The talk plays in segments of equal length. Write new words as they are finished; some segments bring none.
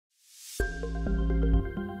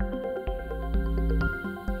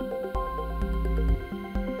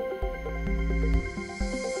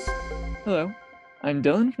Hello, I'm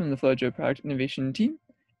Dylan from the FlowJo product innovation team,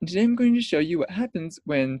 and today I'm going to show you what happens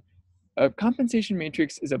when a compensation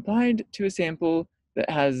matrix is applied to a sample that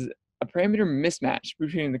has a parameter mismatch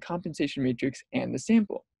between the compensation matrix and the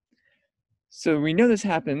sample. So we know this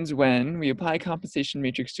happens when we apply compensation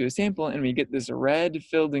matrix to a sample and we get this red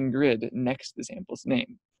filled-in grid next to the sample's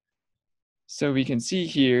name. So we can see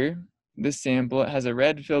here, this sample has a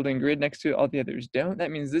red filled-in grid next to it, all the others don't.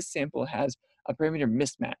 That means this sample has a parameter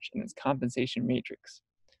mismatch in its compensation matrix.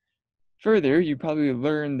 Further, you probably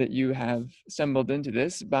learned that you have stumbled into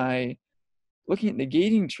this by looking at the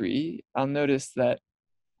gating tree. I'll notice that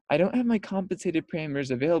I don't have my compensated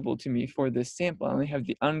parameters available to me for this sample. I only have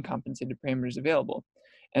the uncompensated parameters available.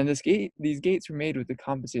 And these gates were made with the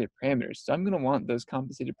compensated parameters. So I'm going to want those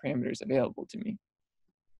compensated parameters available to me.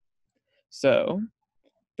 So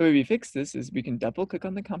the way we fix this is we can double click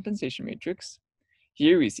on the compensation matrix.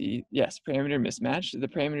 Here we see, yes, parameter mismatch. The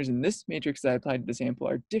parameters in this matrix that I applied to the sample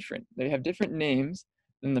are different. They have different names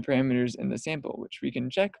than the parameters in the sample, which we can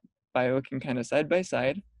check by looking kind of side by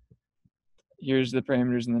side. Here's the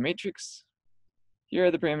parameters in the matrix. Here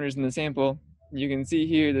are the parameters in the sample. You can see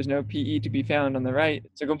here there's no PE to be found on the right.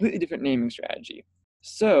 It's a completely different naming strategy.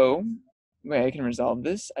 So the way I can resolve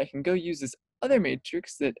this, I can go use this other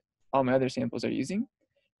matrix that all my other samples are using.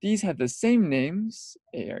 These have the same names,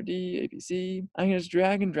 ARD, APC. I'm going to just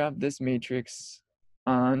drag and drop this matrix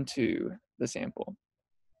onto the sample.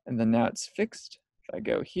 And then now it's fixed. If I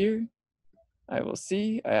go here, I will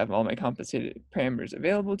see I have all my compensated parameters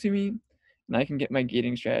available to me, and I can get my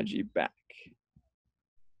gating strategy back.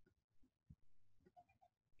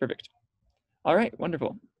 Perfect. All right,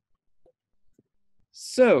 wonderful.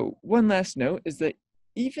 So one last note is that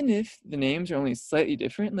even if the names are only slightly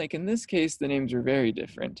different, like in this case, the names are very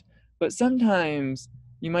different, but sometimes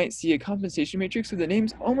you might see a compensation matrix where the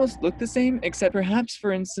names almost look the same, except perhaps,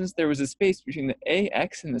 for instance, there was a space between the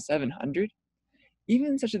AX and the 700.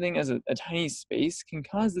 Even such a thing as a tiny space can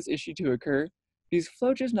cause this issue to occur because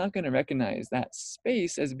FlowJo is not going to recognize that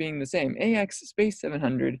space as being the same. AX space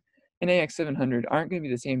 700 and AX 700 aren't going to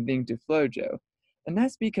be the same thing to FlowJo. And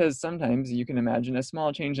that's because sometimes you can imagine a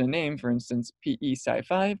small change in name, for instance, PE Psi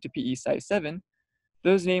 5 to PE Psi 7.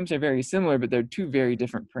 Those names are very similar, but they're two very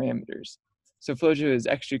different parameters. So FlowJo is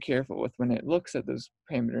extra careful with when it looks at those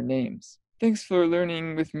parameter names. Thanks for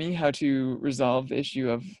learning with me how to resolve the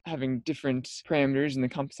issue of having different parameters in the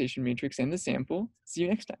compensation matrix and the sample. See you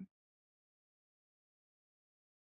next time.